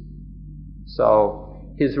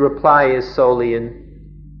 So his reply is solely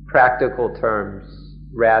in practical terms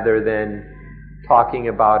rather than talking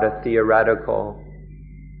about a theoretical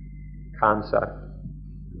concept.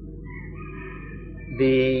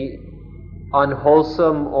 The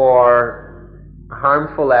unwholesome or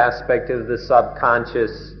harmful aspect of the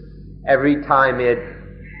subconscious, every time it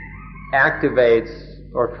activates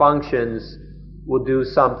or functions, will do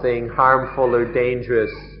something harmful or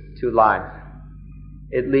dangerous to life.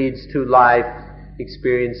 It leads to life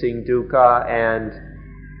experiencing dukkha and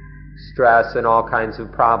stress and all kinds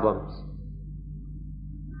of problems.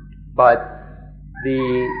 But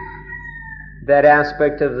that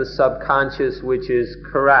aspect of the subconscious which is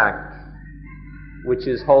correct, which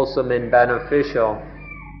is wholesome and beneficial,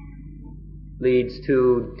 leads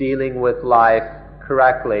to dealing with life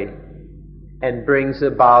correctly and brings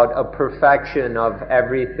about a perfection of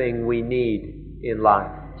everything we need in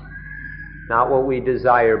life. Not what we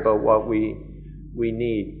desire, but what we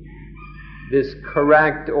need. This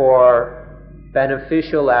correct or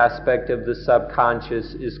beneficial aspect of the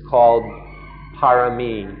subconscious is called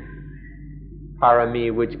parami.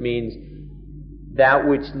 Parami, which means that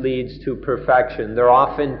which leads to perfection. They're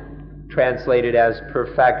often translated as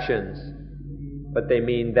perfections, but they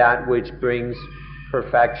mean that which brings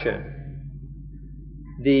perfection.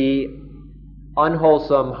 The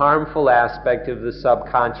unwholesome, harmful aspect of the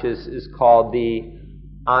subconscious is called the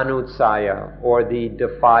anussaya, or the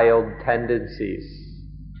defiled tendencies.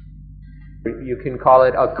 You can call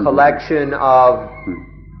it a collection of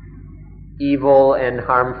evil and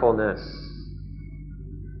harmfulness,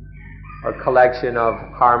 or collection of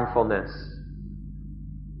harmfulness.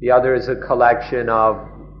 The other is a collection of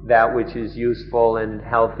that which is useful and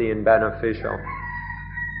healthy and beneficial.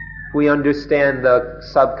 If we understand the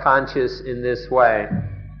subconscious in this way,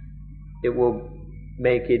 it will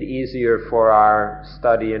make it easier for our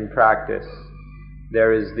study and practice.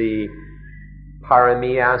 There is the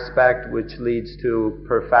parami aspect, which leads to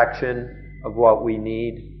perfection of what we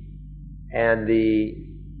need, and the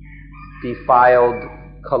defiled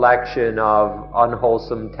collection of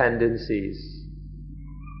unwholesome tendencies,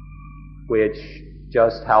 which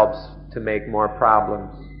just helps to make more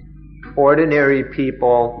problems. Ordinary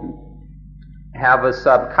people have a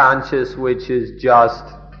subconscious which is just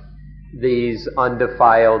these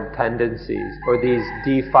undefiled tendencies, or these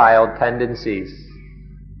defiled tendencies.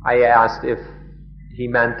 I asked if he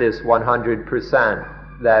meant this 100%,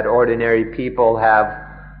 that ordinary people have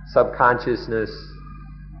subconsciousnesses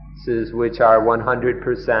which are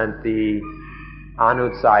 100% the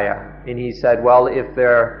anussaya. And he said, well, if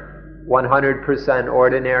they're 100%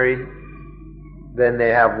 ordinary, then they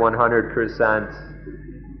have 100%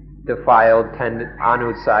 defiled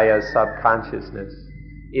anussaya subconsciousness.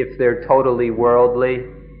 If they're totally worldly,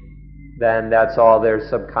 then that's all their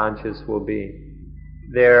subconscious will be.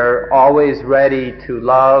 They're always ready to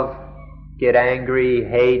love, get angry,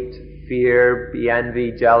 hate, fear, be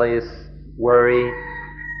envy, jealous, worry,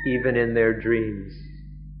 even in their dreams.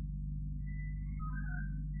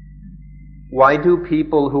 Why do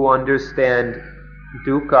people who understand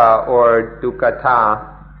dukkha or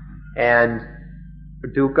dukkhata and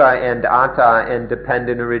dukkha and atta and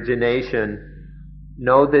dependent origination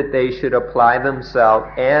know that they should apply themselves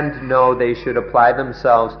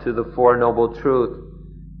to the Four Noble Truths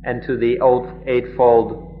and to the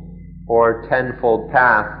Eightfold or Tenfold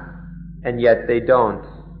Path, and yet they don't?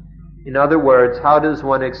 In other words, how does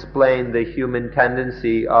one explain the human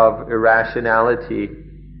tendency of irrationality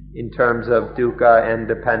in terms of dukkha and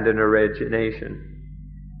dependent origination?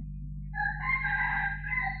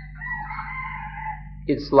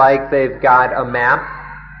 It's like they've got a map.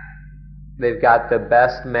 They've got the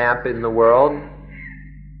best map in the world,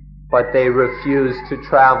 but they refuse to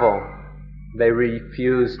travel. They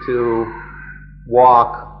refuse to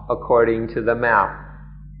walk according to the map.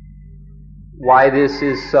 Why this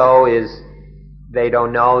is so is they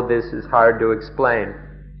don't know. This is hard to explain.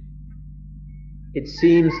 It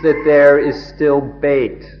seems that there is still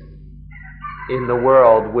bait in the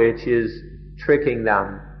world which is tricking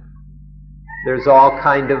them. There's all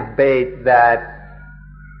kind of bait that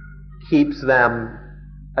keeps them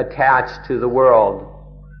attached to the world,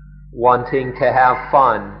 wanting to have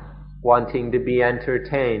fun, wanting to be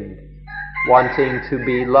entertained, wanting to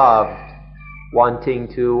be loved,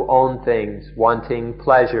 wanting to own things, wanting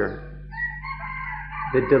pleasure.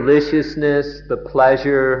 The deliciousness, the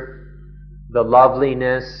pleasure, the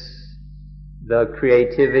loveliness, the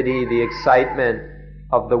creativity, the excitement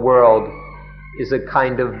of the world is a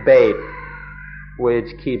kind of bait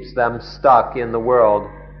which keeps them stuck in the world.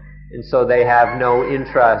 And so they have no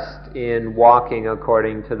interest in walking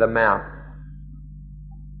according to the map.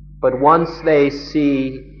 But once they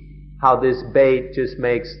see how this bait just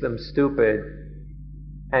makes them stupid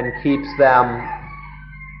and keeps them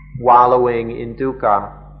wallowing in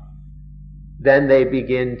dukkha, then they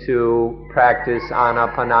begin to practice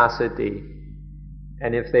anapanasati.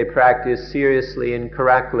 And if they practice seriously and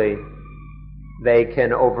correctly, they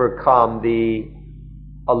can overcome the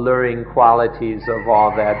alluring qualities of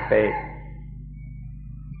all that bait.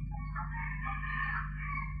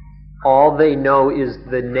 All they know is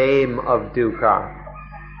the name of dukkha.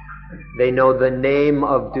 They know the name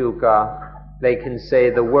of dukkha. They can say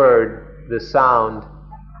the word, the sound,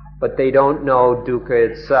 but they don't know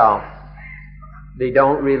dukkha itself. They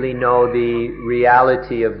don't really know the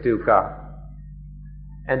reality of dukkha.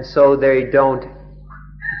 And so they don't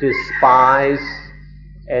despise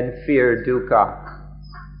and fear dukkha.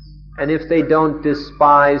 And if they don't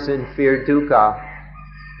despise and fear dukkha,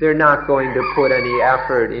 they're not going to put any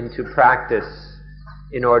effort into practice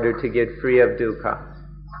in order to get free of dukkha.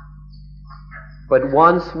 But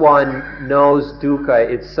once one knows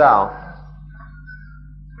dukkha itself,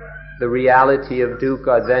 the reality of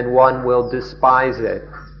dukkha, then one will despise it.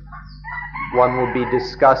 One will be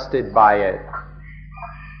disgusted by it.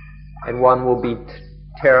 And one will be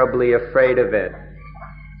terribly afraid of it.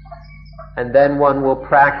 And then one will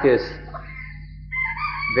practice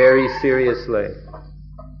very seriously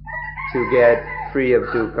to get free of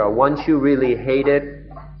dukkha. Once you really hate it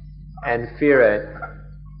and fear it,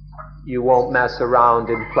 you won't mess around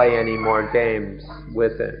and play any more games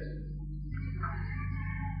with it.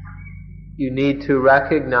 You need to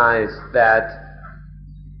recognize that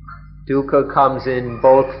dukkha comes in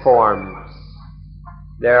both forms.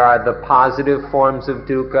 There are the positive forms of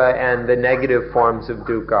dukkha and the negative forms of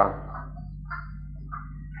dukkha.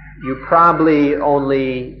 You probably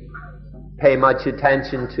only pay much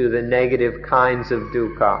attention to the negative kinds of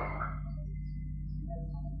dukkha.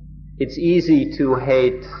 It's easy to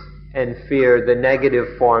hate and fear the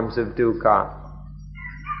negative forms of dukkha.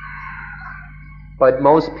 But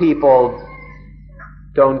most people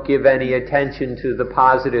don't give any attention to the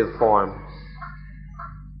positive forms.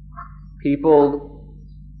 People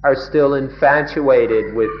are still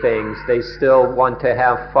infatuated with things. They still want to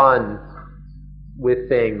have fun with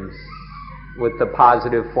things, with the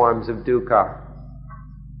positive forms of dukkha.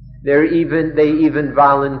 They even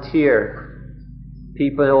volunteer.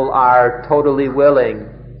 People are totally willing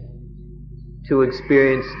to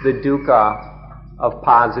experience the dukkha of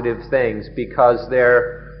positive things because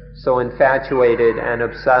they're so infatuated and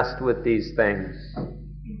obsessed with these things.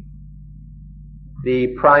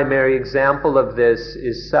 The primary example of this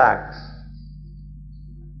is sex.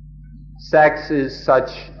 Sex is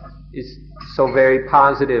so very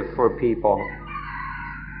positive for people.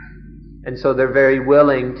 And so they're very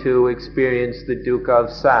willing to experience the dukkha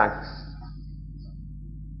of sex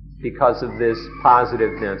because of this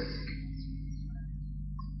positiveness.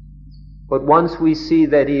 But once we see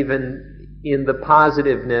that even in the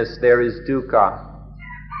positiveness there is dukkha,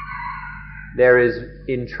 there is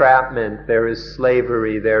entrapment, there is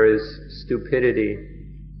slavery, there is stupidity,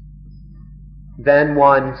 then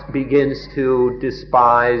one begins to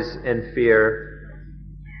despise and fear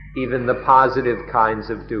even the positive kinds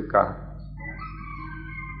of dukkha.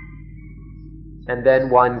 And then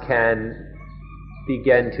one can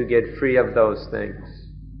begin to get free of those things.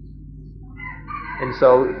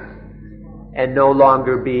 And no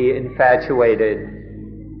longer be infatuated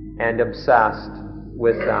and obsessed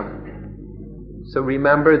with them. So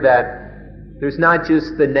remember that there's not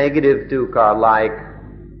just the negative dukkha like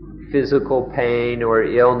physical pain or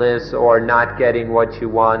illness or not getting what you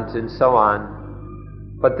want and so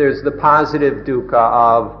on, but there's the positive dukkha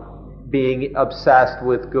of being obsessed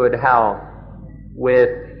with good health, with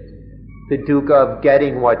the dukkha of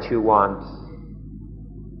getting what you want,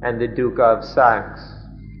 and the dukkha of sex.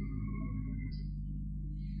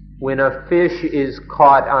 When a fish is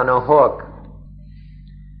caught on a hook,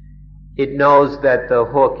 it knows that the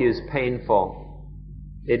hook is painful.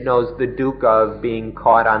 It knows the dukkha of being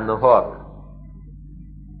caught on the hook.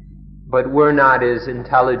 But we're not as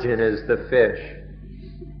intelligent as the fish.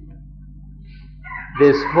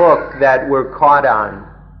 This hook that we're caught on,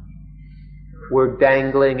 we're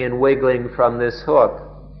dangling and wiggling from this hook,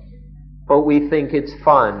 but we think it's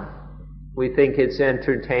fun. We think it's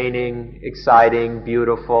entertaining, exciting,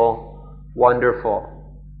 beautiful, wonderful.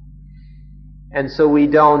 And so we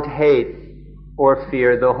don't hate or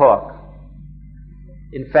fear the hook.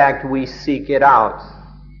 In fact, we seek it out.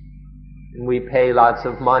 And we pay lots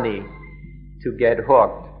of money to get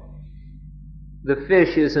hooked. The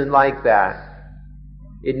fish isn't like that.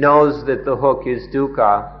 It knows that the hook is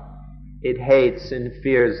dukkha. It hates and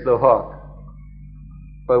fears the hook.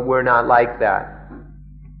 But we're not like that.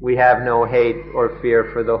 We have no hate or fear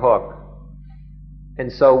for the hook.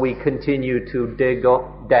 And so we continue to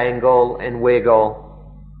dangle and wiggle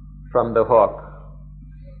from the hook.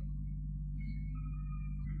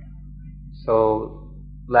 So,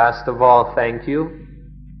 last of all, thank you.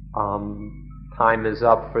 Time is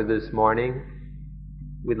up for this morning.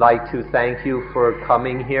 We'd like to thank you for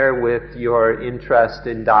coming here with your interest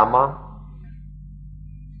in Dhamma,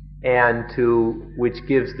 and which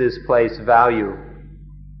gives this place value.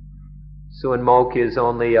 Suan Mokkh is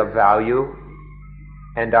only a value,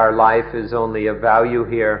 and our life is only a value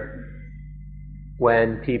here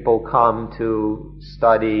when people come to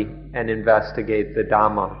study and investigate the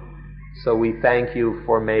Dhamma. So we thank you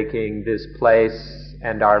for making this place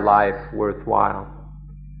and our life worthwhile.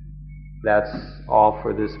 That's all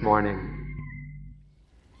for this morning.